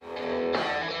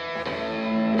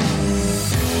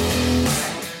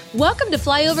Welcome to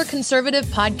Flyover Conservative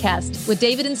Podcast with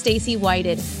David and Stacy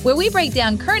Whited, where we break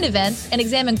down current events and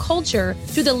examine culture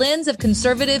through the lens of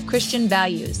conservative Christian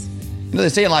values. You know, they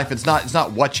say in life, it's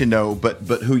not what you know, but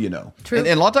who you know. True. And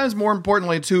a lot of times, more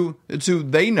importantly, it's who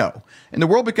they know. And the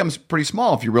world becomes pretty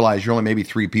small if you realize you're only maybe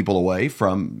 3 people away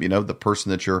from, the person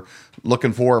that you're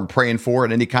looking for and praying for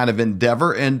in any kind of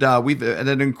endeavor. And we've had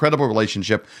an incredible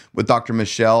relationship with Dr.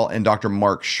 Michelle and Dr.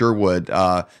 Mark Sherwood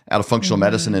out of functional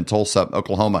medicine in Tulsa,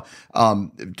 Oklahoma.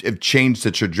 Have changed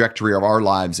the trajectory of our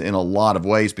lives in a lot of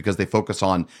ways because they focus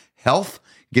on health,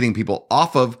 getting people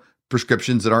off of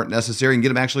prescriptions that aren't necessary and get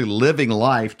them actually living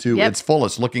life to its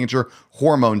fullest, looking at your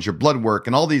hormones, your blood work,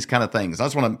 and all these kind of things. I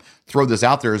just want to throw this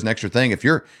out there as an extra thing. If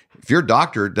your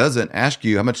doctor doesn't ask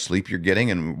you how much sleep you're getting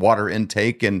and water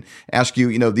intake and ask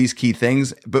you, these key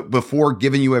things, but before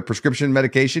giving you a prescription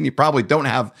medication, you probably don't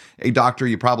have a doctor.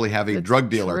 You probably have a drug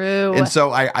dealer. True. And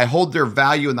so I hold their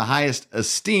value in the highest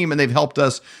esteem, and they've helped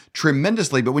us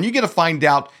tremendously. But when you get to find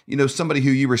out, somebody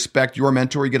who you respect, your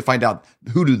mentor, you get to find out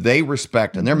who do they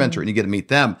respect and their mentor, and you get to meet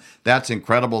them. That's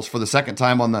incredible. For the second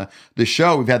time on the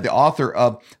show, we've had the author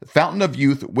of Fountain of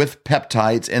Youth with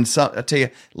Peptides. And so I tell you,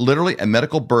 literally a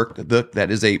medical book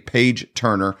that is a page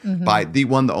turner by the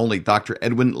one, the only Dr.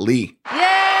 Edwin Lee. Yay!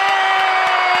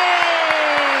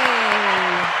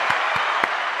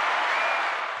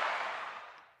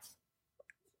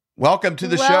 Welcome to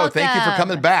the show. Thank you for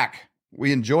coming back.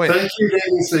 We enjoy it. Thank you, Dave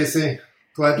and Stacey.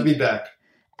 Glad to be back.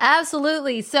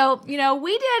 Absolutely. So, we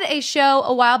did a show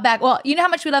a while back. Well, you know how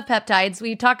much we love peptides.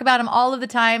 We talk about them all of the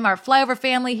time. Our Flyover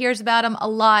family hears about them a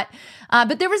lot.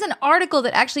 But there was an article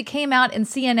that actually came out in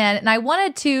CNN, and I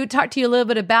wanted to talk to you a little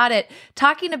bit about it,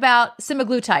 talking about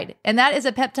semaglutide. And that is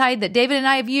a peptide that David and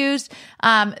I have used,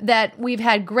 that we've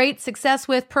had great success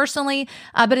with personally.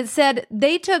 But it said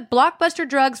they took blockbuster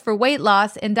drugs for weight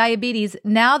loss and diabetes.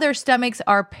 Now their stomachs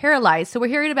are paralyzed. So we're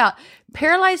hearing about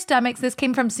paralyzed stomachs. This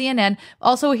came from CNN.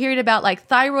 Also, we're hearing about like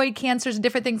thyroid cancers and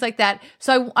different things like that.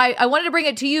 So I wanted to bring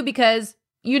it to you because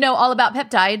you know all about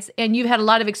peptides and you've had a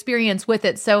lot of experience with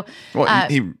it. So,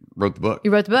 he wrote the book.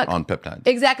 You wrote the book on peptides.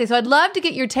 Exactly. So I'd love to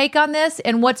get your take on this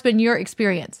and what's been your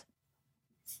experience.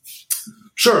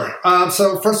 Sure.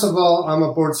 So first of all, I'm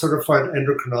a board certified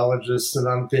endocrinologist, and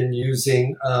I've been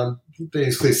using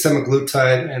basically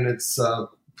semaglutide and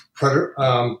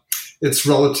its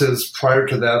relatives prior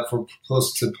to that for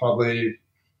close to probably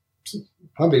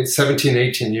 17,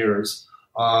 18 years.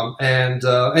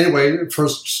 Anyway, it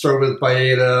first started with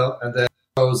Byetta and then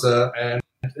Posa, and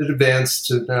it advanced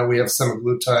to now we have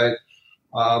semaglutide.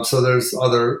 So there's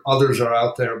others are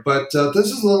out there. But this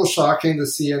is a little shocking, the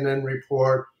CNN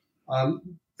report.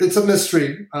 It's a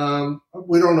mystery.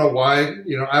 We don't know why,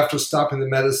 after stopping the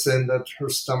medicine that her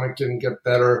stomach didn't get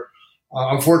better.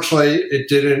 Unfortunately, it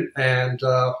didn't. And,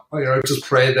 I just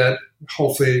pray that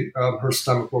hopefully her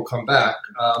stomach will come back.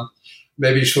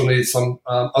 Maybe she'll need some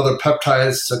other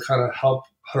peptides to kind of help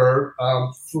her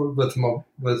with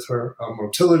her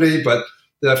motility. But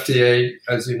the FDA,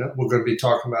 as you know, we're going to be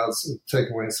talking about, is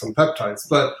taking away some peptides.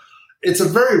 But it's a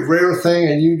very rare thing.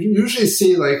 And you usually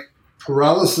see like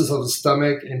paralysis of the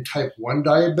stomach in type 1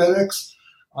 diabetics.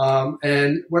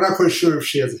 And we're not quite sure if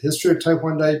she has a history of type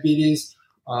 1 diabetes.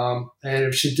 And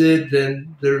if she did,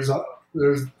 then there's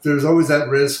always that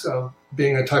risk of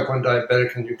being a type 1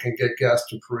 diabetic, and you can get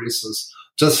gastroparesis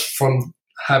just from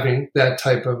having that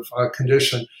type of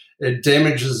condition. It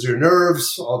damages your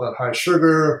nerves, all that high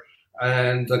sugar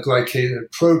and the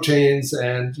glycated proteins,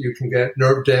 and you can get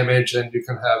nerve damage, and you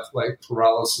can have like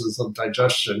paralysis of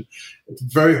digestion. It's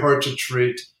very hard to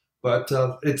treat, but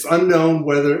it's unknown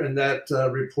whether in that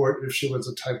report if she was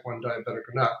a type 1 diabetic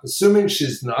or not. Assuming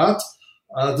she's not,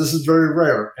 this is very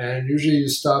rare, and usually you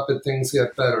stop it, things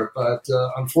get better. But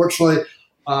unfortunately,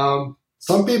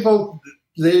 some people,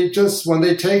 when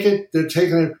they take it, they're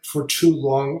taking it for too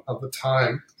long of a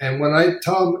time. And when I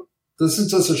tell them this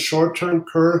is just a short-term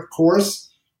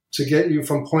course to get you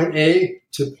from point A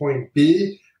to point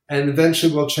B, and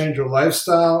eventually will change your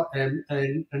lifestyle and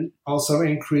also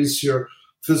increase your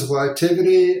physical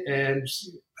activity and,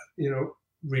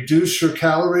 reduce your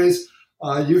calories,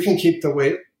 you can keep the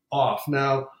weight off.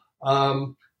 Now,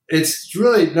 it's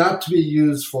really not to be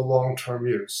used for long-term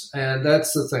use. And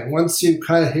that's the thing. Once you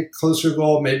kind of hit close to your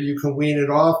goal, maybe you can wean it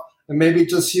off and maybe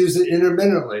just use it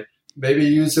intermittently. Maybe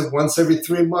use it once every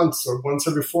 3 months or once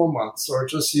every 4 months, or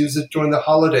just use it during the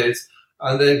holidays.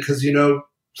 And then, because,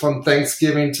 from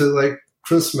Thanksgiving to like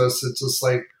Christmas, it's just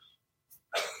like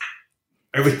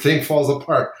everything falls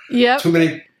apart. Yep. Too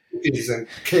many cookies and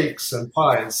cakes and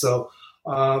pies. So,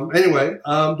 but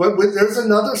there's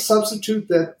another substitute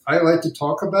that I like to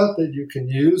talk about that you can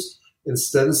use.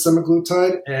 instead of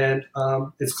semaglutide, and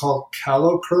it's called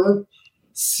Calocurb,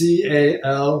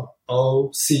 CALOCURB.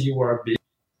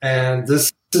 And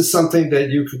this is something that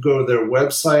you could go to their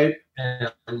website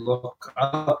and look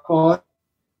up on.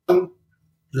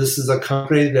 This is a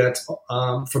company that's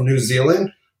from New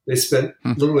Zealand. They spent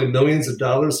literally millions of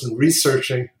dollars in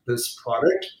researching this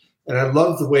product. And I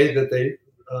love the way that they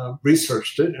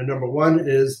researched it. And number one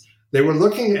is they were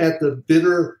looking at the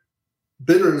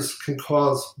bitters can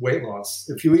cause weight loss.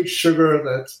 If you eat sugar,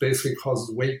 that basically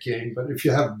causes weight gain. But if you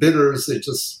have bitters, you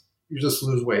just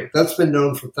lose weight. That's been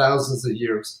known for thousands of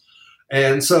years.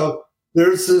 And so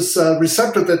there's this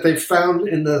receptor that they found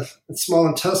in the small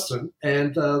intestine,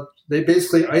 and they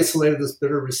basically isolated this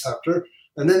bitter receptor.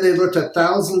 And then they looked at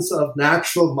thousands of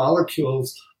natural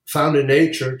molecules found in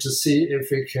nature to see if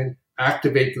it can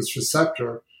activate this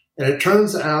receptor. And it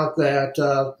turns out that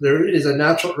there is a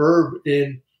natural herb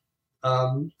in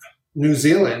New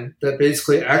Zealand that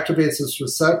basically activates this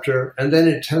receptor, and then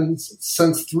it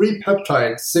sends 3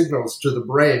 peptide signals to the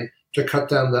brain to cut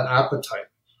down the appetite.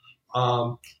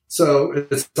 So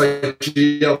it's like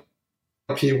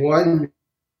GLP-1,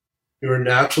 your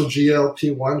natural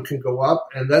GLP-1 can go up,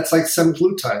 and that's like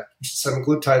semaglutide.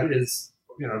 Semaglutide is,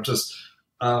 just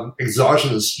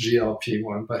exogenous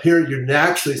GLP-1, but here you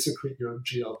naturally secrete your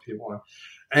GLP-1.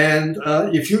 And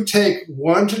if you take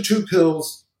 1 to 2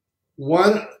 pills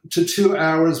 1 to 2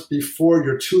 hours before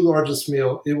your 2 largest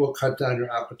meal, it will cut down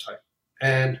your appetite.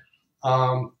 And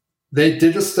they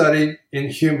did a study in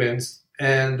humans,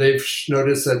 and they've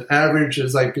noticed that average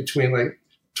is like between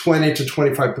 20 to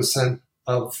 25%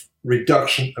 of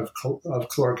reduction of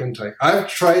caloric intake. I've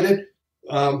tried it.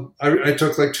 I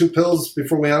took 2 pills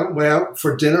before we went out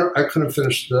for dinner. I couldn't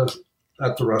finish at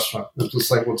the restaurant. It was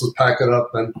just we'll just pack it up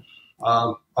and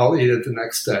I'll eat it the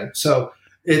next day. So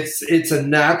it's a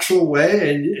natural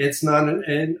way, and it's not.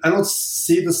 And I don't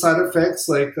see the side effects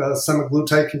like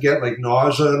semaglutide can get, like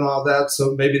nausea and all that.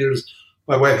 So maybe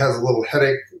my wife has a little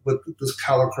headache with this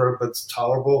Calocurb, but it's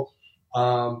tolerable.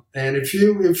 And if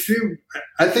you,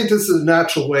 I think this is a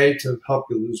natural way to help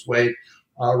you lose weight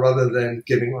rather than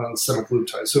getting on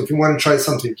semaglutide. So if you want to try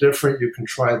something different, you can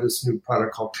try this new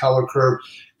product called Calocurb.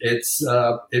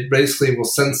 It basically will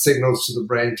send signals to the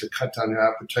brain to cut down your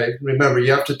appetite. Remember,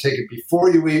 you have to take it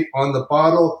before you eat. On the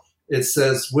bottle, it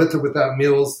says with or without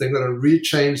meals. They're going to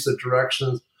rechange the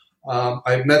directions.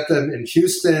 I met them in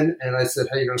Houston, and I said,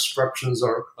 hey, your instructions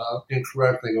are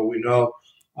incorrect. They go, we know.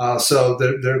 So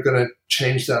they're going to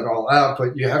change that all out.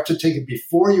 But you have to take it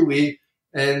before you eat.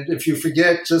 And if you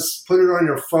forget, just put it on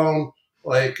your phone,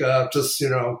 a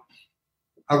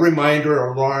reminder,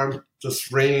 alarm,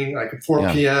 just ringing like at 4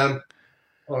 p.m.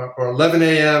 or 11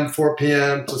 a.m., 4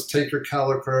 p.m. Just take your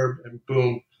Calocurb and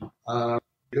boom.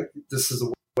 This is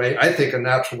a way, I think, a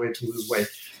natural way to lose weight.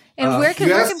 And where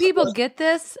can people get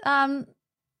this,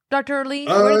 Dr. Lee?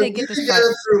 Where do they get this? You can get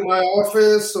it through my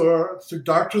office or through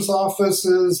doctors'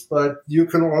 offices, but you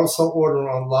can also order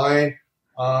online.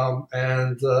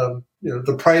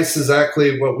 The price is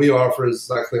exactly what we offer is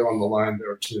exactly on the line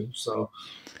there too. So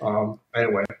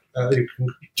anyway, you can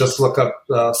just look up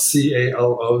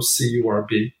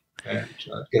CALOCURB and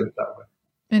get it that way.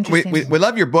 We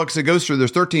love your books. It goes through,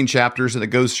 there's 13 chapters, and it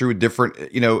goes through different,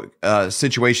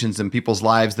 situations in people's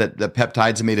lives that the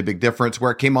peptides have made a big difference.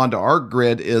 Where it came onto our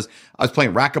grid is I was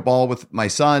playing racquetball with my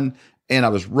son, and I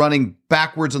was running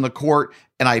backwards on the court,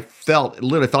 and it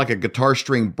literally felt like a guitar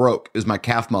string broke. It was my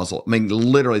calf muscle. I mean,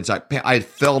 literally, it's like I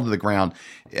fell to the ground.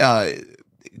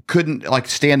 Couldn't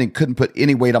put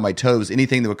any weight on my toes,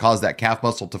 anything that would cause that calf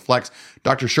muscle to flex.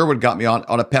 Dr. Sherwood got me on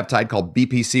a peptide called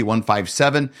BPC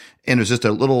 157, and it was just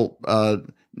a little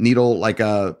needle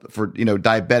for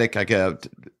diabetic, like a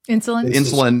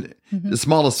insulin, the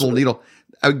smallest little needle.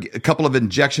 A couple of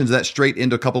injections of that straight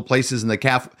into a couple of places in the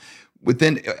calf.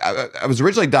 I was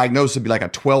originally diagnosed to be like a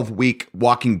 12-week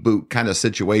walking boot kind of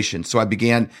situation. So I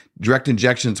began direct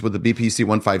injections with the BPC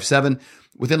 157.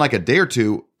 Within like a day or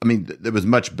two, I mean, it was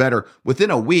much better. Within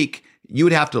a week, you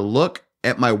would have to look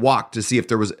at my walk to see if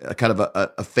there was a kind of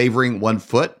a favoring one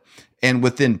foot. And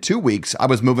within 2 weeks, I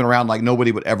was moving around like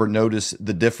nobody would ever notice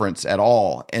the difference at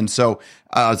all. And so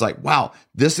I was like, wow,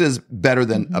 this is better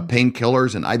than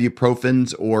painkillers and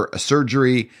ibuprofens or a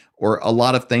surgery or a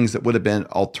lot of things that would have been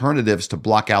alternatives to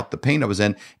block out the pain I was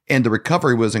in. And the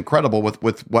recovery was incredible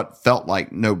with what felt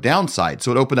like no downside.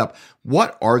 So it opened up,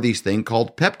 what are these things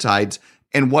called peptides,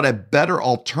 and what a better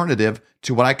alternative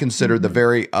to what I consider the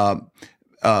very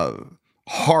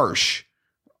harsh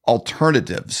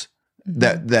alternatives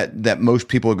that most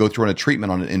people would go through in a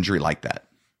treatment on an injury like that.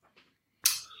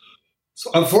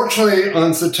 So unfortunately,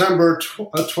 on September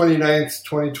 29th,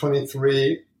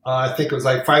 2023, I think it was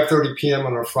like 5:30 p.m.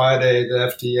 on a Friday,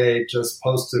 the FDA just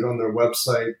posted on their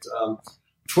website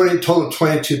total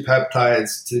 22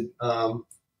 peptides to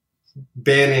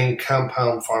banning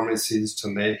compound pharmacies to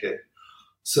make it.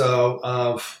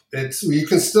 So you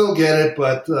can still get it,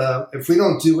 but if we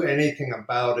don't do anything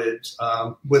about it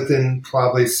within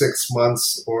probably 6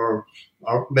 months or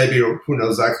maybe who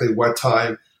knows exactly what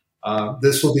time,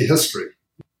 this will be history.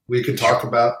 We could talk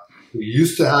about we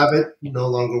used to have it, no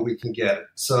longer we can get it.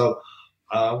 So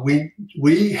we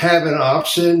have an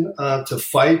option to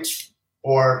fight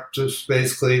or just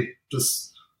basically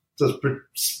just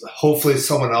hopefully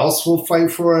someone else will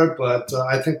fight for it. But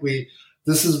I think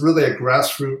this is really a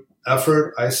grassroots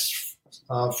effort. I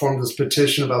formed this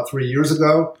petition about 3 years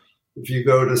ago. If you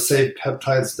go to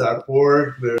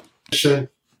savepeptides.org, there's a petition,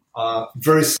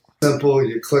 very simple.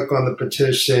 You click on the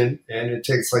petition, and it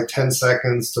takes like 10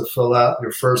 seconds to fill out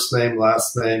your first name,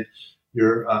 last name,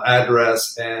 your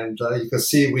address. And you can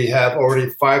see we have already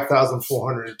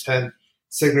 5,410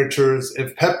 signatures.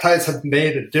 If peptides have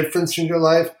made a difference in your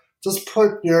life, just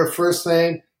put your first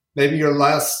name, maybe your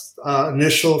last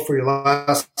initial for your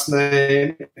last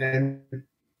name, and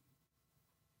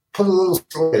put a little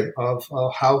story of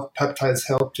how peptides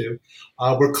helped you.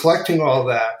 We're collecting all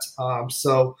that.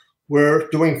 So we're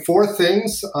doing 4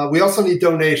 things. We also need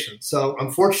donations. So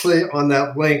unfortunately, on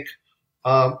that link,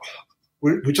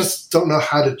 we just don't know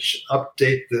how to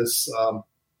update this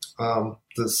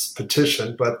this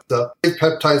petition. But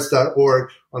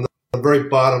peptides.org, on the very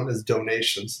bottom is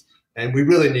donations. And we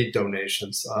really need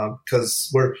donations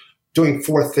because we're doing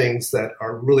 4 things that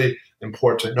are really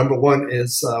important. Number 1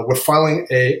 is we're filing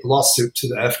a lawsuit to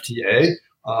the FDA.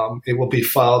 It will be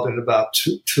filed in about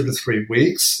 2 to 3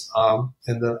 weeks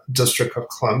in the District of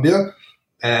Columbia.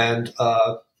 And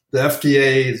the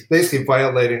FDA is basically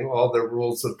violating all the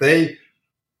rules that they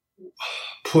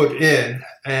put in.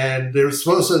 And there's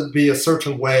supposed to be a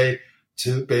certain way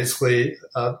to basically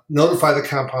notify the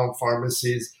compound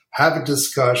pharmacies, have a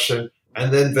discussion,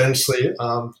 and then eventually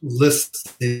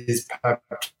list these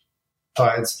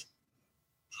peptides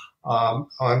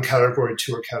on Category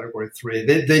 2 or Category 3.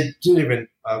 They didn't even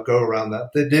go around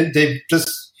that. They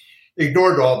just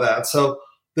ignored all that. So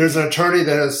there's an attorney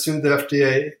that has sued the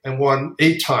FDA and won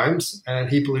 8 times, and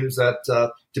he believes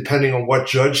that depending on what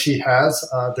judge he has,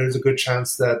 there's a good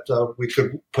chance that we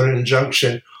could put an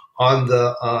injunction on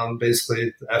the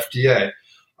basically the FDA.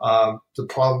 The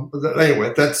problem,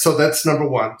 anyway, that's number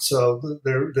 1. So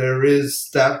there is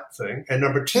that thing. And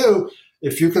number 2,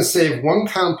 if you can save one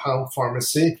compound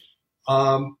pharmacy,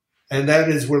 and that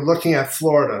is we're looking at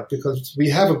Florida because we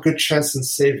have a good chance in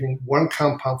saving one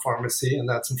compound pharmacy, and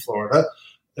that's in Florida.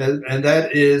 And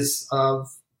that is,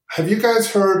 have you guys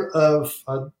heard of,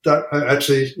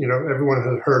 actually, everyone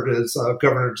has heard is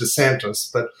Governor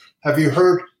DeSantis, but have you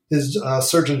heard his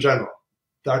Surgeon General?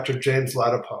 Dr. James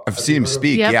Ladapo. I've seen him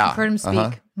speak. Yep, Yeah, I've heard him speak.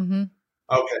 Uh-huh. Mm-hmm.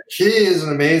 Okay, he is an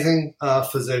amazing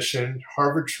physician,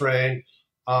 Harvard trained,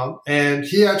 and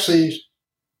he actually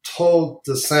told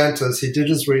DeSantis, he did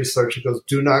his research. He goes,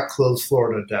 "Do not close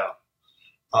Florida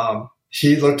down."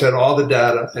 He looked at all the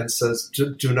data and says,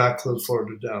 "Do not close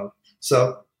Florida down."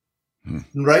 So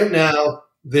right now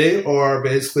they are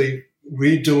basically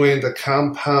redoing the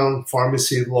compound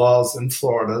pharmacy laws in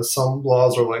Florida. Some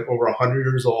laws are like over 100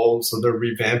 years old, so they're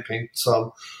revamping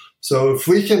some. So if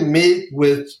we can meet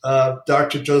with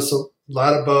Dr. Joseph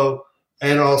Ladapo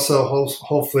and also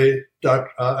hopefully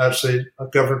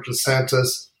Governor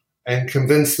DeSantis and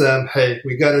convince them, hey,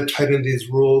 we got to tighten these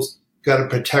rules, got to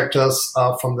protect us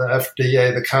from the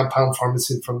FDA, the compound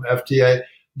pharmacy from the FDA.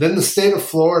 Then the state of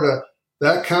Florida,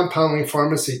 that compounding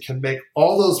pharmacy can make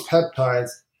all those peptides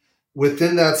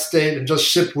within that state and just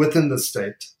ship within the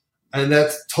state. And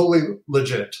that's totally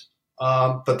legit.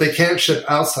 But they can't ship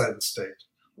outside the state.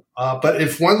 But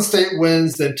if one state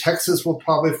wins, then Texas will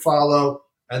probably follow,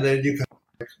 and then you can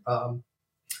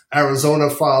Arizona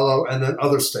follow, and then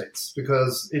other states,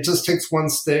 because it just takes one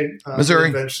state. Missouri.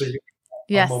 Eventually,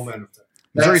 yes. Momentum.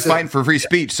 Missouri's fighting for free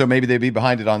speech, so maybe they'd be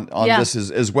behind it on this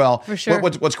as well. For sure.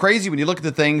 What's crazy when you look at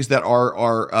the things that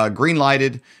are green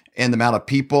lighted and the amount of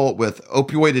people with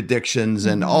opioid addictions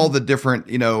and all the different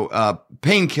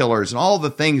painkillers and all the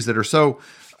things that are so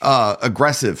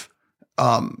aggressive.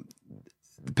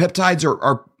 Peptides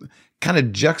are kind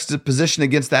of juxtaposition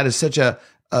against that as such a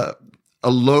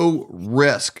low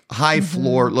risk, high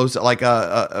floor, low like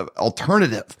a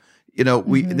alternative.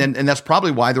 And that's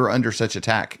probably why they're under such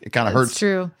attack. It kind of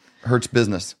hurts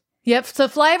business. Yep. So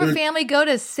Flyover Family, go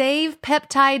to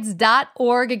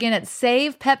savepeptides.org. Again, it's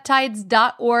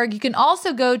savepeptides.org. You can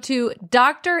also go to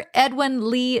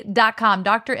dredwinlee.com,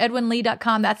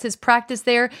 dredwinlee.com. That's his practice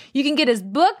there. You can get his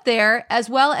book there, as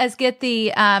well as get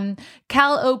the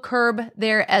Cal-O Curb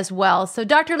there as well. So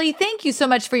Dr. Lee, thank you so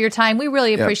much for your time. We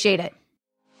really appreciate it.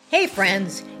 Hey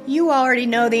friends, you already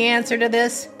know the answer to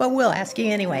this, but we'll ask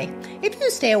you anyway. If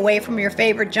you stay away from your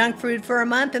favorite junk food for a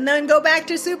month and then go back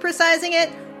to supersizing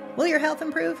it, will your health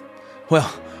improve? Well,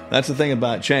 that's the thing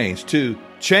about change. To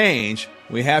change,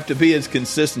 we have to be as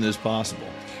consistent as possible.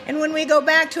 And when we go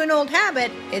back to an old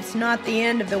habit, it's not the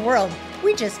end of the world.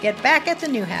 We just get back at the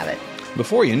new habit.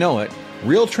 Before you know it,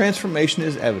 real transformation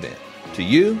is evident to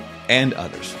you and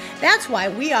others. That's why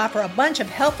we offer a bunch of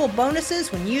helpful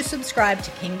bonuses when you subscribe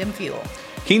to Kingdom Fuel.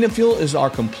 Kingdom Fuel is our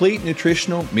complete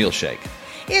nutritional meal shake.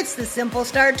 It's the simple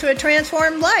start to a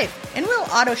transformed life, and we'll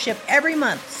auto ship every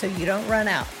month so you don't run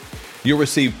out. You'll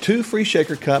receive 2 free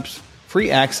shaker cups,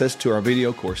 free access to our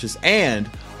video courses, and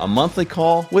a monthly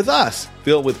call with us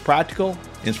filled with practical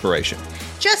inspiration.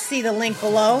 Just see the link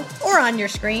below or on your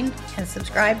screen and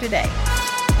subscribe today.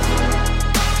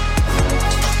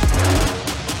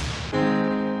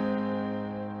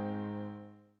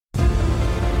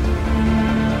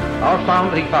 Our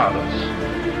founding fathers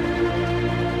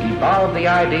evolved the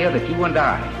idea that you and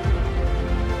I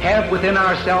have within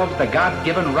ourselves the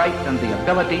God-given right and the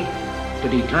ability to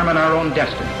determine our own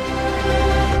destiny.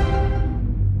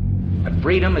 But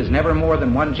freedom is never more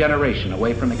than one generation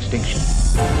away from extinction.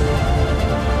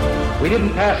 We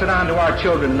didn't pass it on to our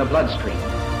children in the bloodstream.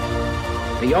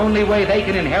 The only way they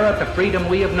can inherit the freedom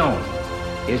we have known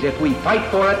is if we fight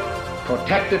for it,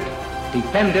 protect it,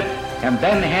 defend it, and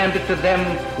then hand it to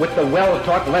them with the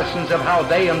well-taught lessons of how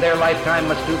they in their lifetime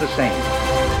must do the same.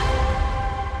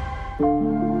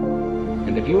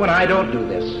 And if you and I don't do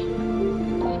this,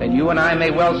 then you and I may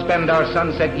well spend our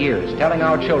sunset years telling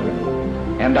our children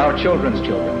and our children's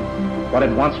children what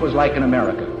it once was like in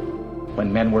America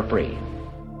when men were free.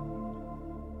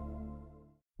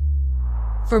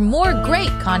 For more great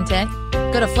content,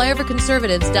 go to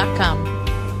flyoverconservatives.com.